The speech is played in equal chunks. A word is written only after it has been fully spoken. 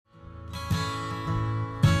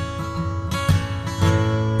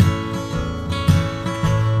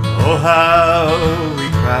Oh, how we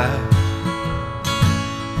cried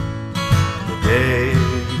the day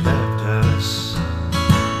you left us,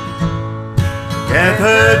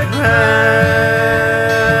 gathered round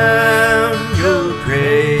your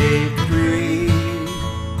grave to grieve.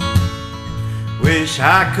 Wish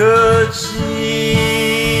I could see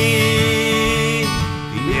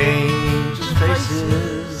the angels'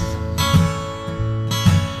 faces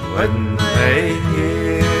when they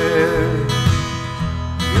hear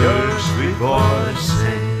your sweet voice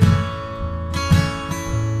sing.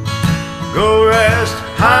 Go rest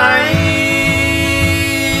high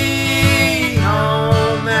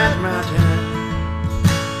on that mountain,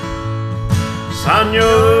 son,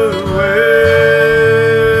 your work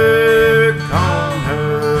on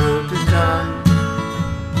earth is done.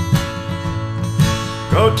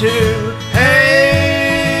 Go to heaven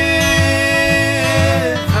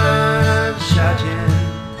shouting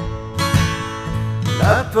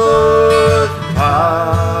love for the Father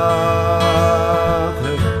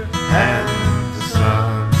and the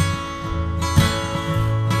Son,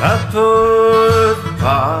 love for the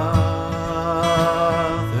Father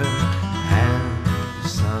and the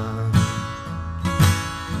Son.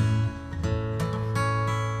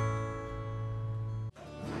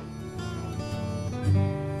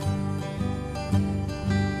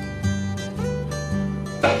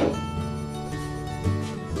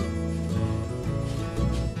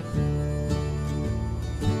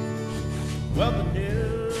 Well, the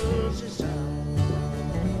news is out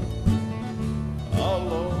all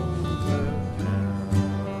over town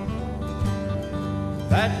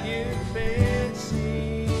that you've been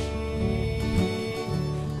seen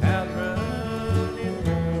out running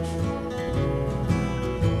around.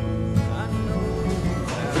 I know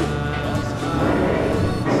that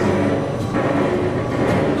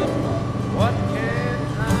what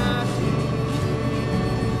can I do?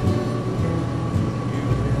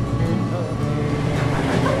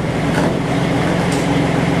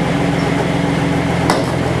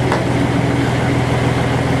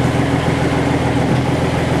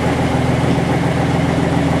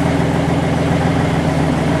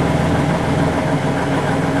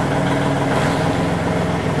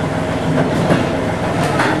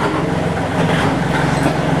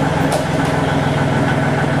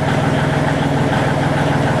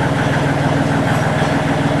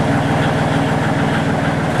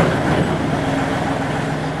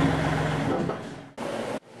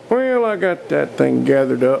 Well, I got that thing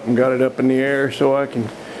gathered up and got it up in the air so I can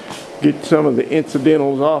get some of the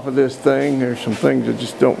incidentals off of this thing. There's some things I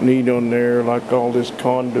just don't need on there, like all this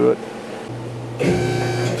conduit.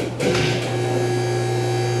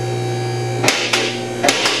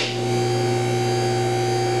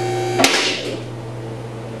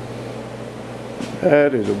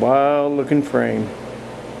 That is a wild looking frame.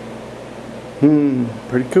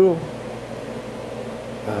 Pretty cool.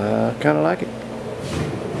 I kind of like it.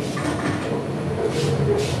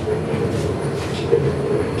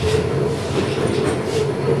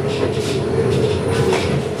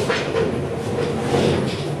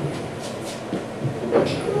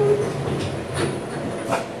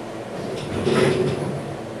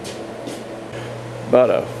 About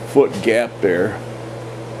a foot gap there,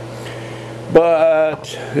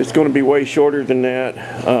 but it's going to be way shorter than that.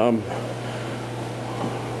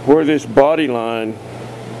 Where this body line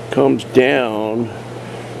comes down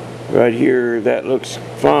right here, that looks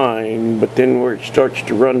fine, but then where it starts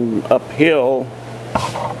to run uphill,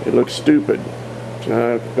 it looks stupid. So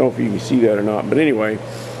I don't know if you can see that or not, but anyway,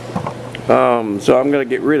 so I'm going to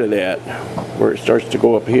get rid of that where it starts to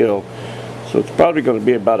go uphill. So it's probably going to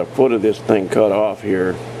be about a foot of this thing cut off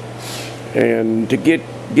here, and to get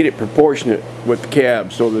it proportionate with the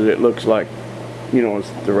cab so that it looks like, you know, it's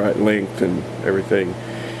the right length and everything.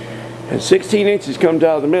 And 16 inches comes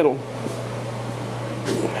out of the middle,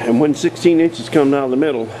 and when 16 inches come out of the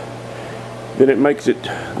middle, then it makes it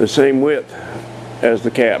the same width as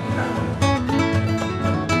the cab.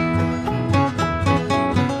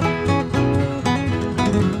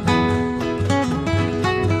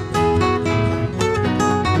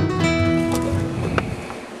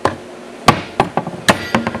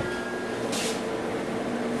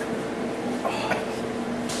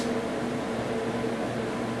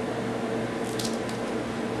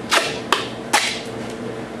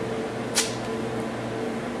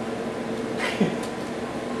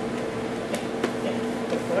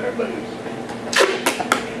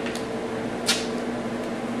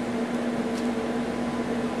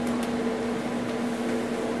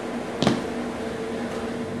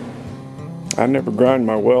 I never grind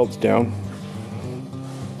my welds down.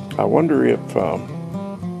 I wonder if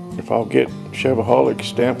if I'll get Chevaholic's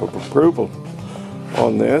stamp of approval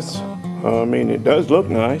on this. I mean, it does look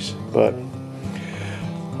nice, but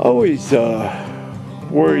always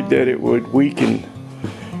worried that it would weaken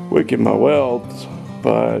my welds.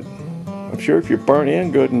 But I'm sure if you're burnt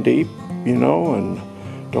in good and deep, you know, and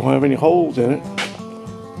don't have any holes in it,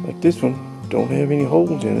 like this one, don't have any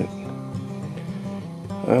holes in it.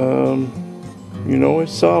 You know,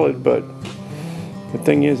 it's solid, but the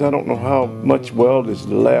thing is, I don't know how much weld is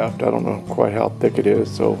left. I don't know quite how thick it is.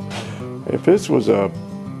 So if this was a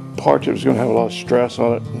part that was going to have a lot of stress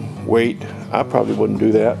on it, weight, I probably wouldn't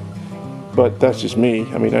do that. But that's just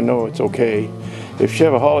me. I mean, I know it's okay. If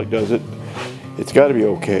Chevaholic does it, it's got to be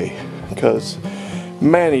okay, because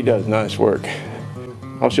man, he does nice work.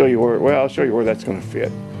 I'll show you where. Well, I'll show you where that's going to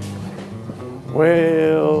fit.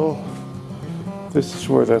 Well, this is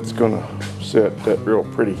where that's going to sit. That real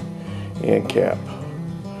pretty end cap,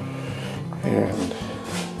 and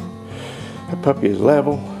that puppy is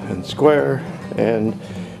level and square. And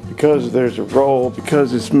because there's a roll,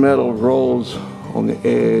 because this metal rolls on the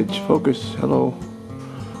edge. Focus. Hello.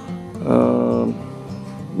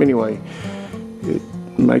 Anyway, it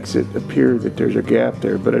makes it appear that there's a gap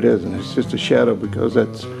there, but it isn't. It's just a shadow because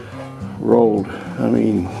that's rolled. I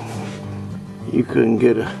mean, you couldn't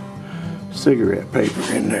get a cigarette paper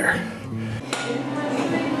in there.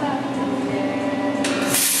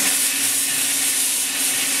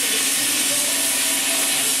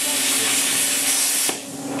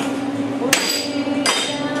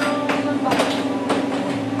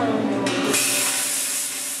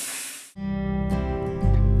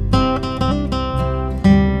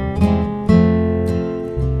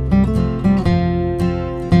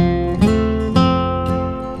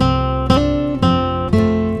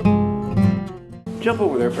 Jump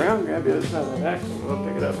over there, Brown, grab the other side of that axle. We'll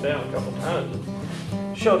pick it up down a couple times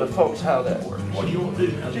and show the folks how that works. What do you want to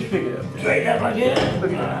do now? Just pick it up. Straight up like that?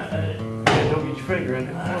 Look at that. Don't get your finger in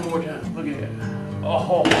it. One more time. Look at that.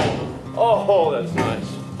 Oh, that's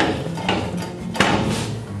nice.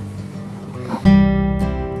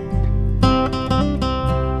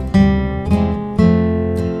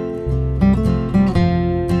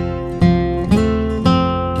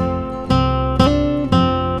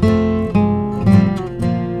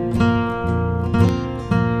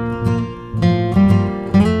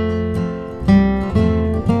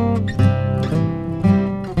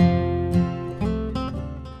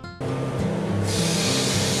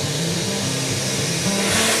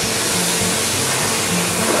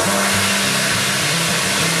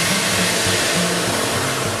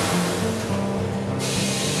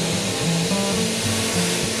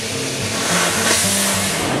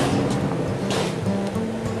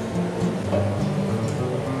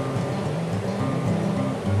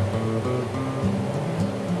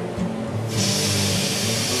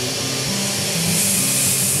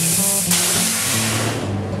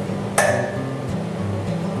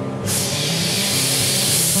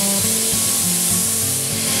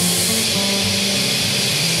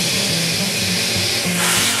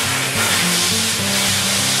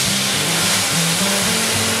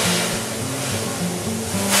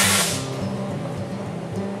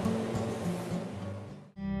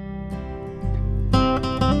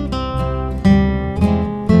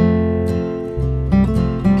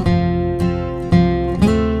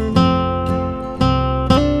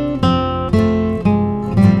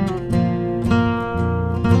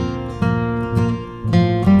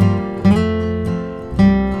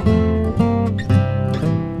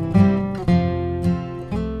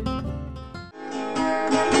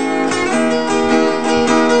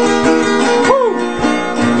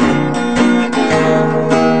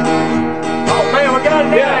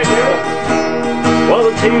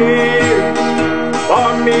 Tears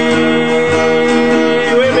for me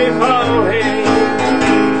will be falling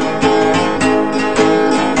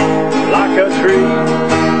like a tree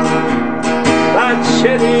that's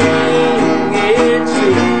shedding its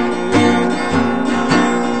leaves.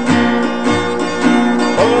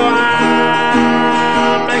 Oh,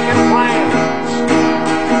 I'm making plans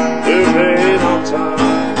to wait on time,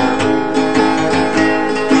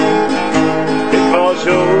 because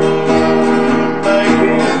you're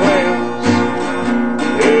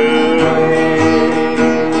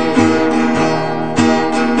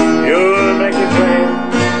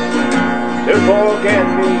forget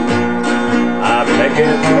me. I'm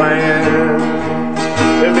making plans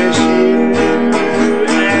to miss you,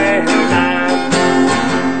 and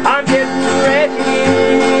I'm getting ready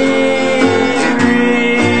to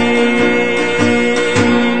leave.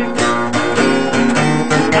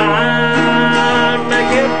 I'm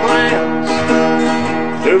making plans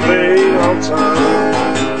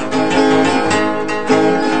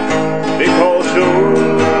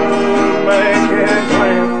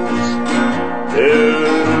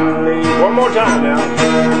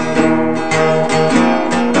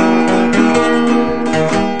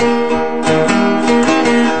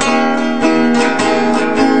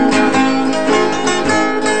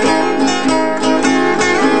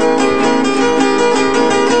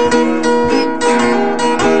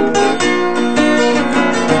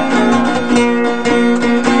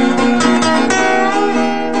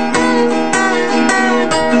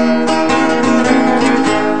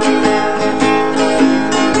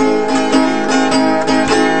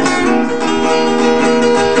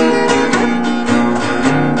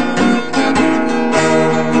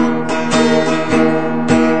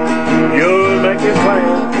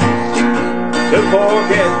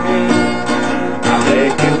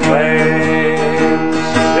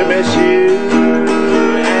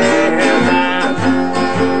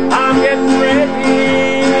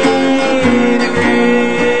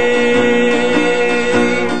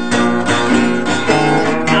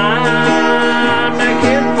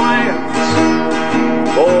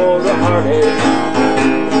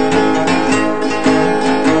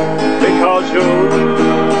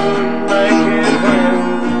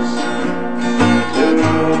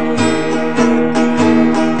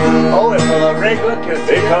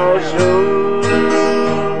because who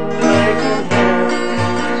makes a dance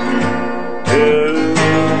to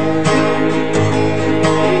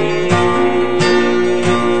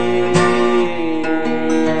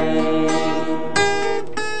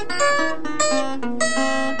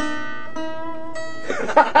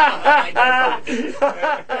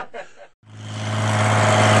me?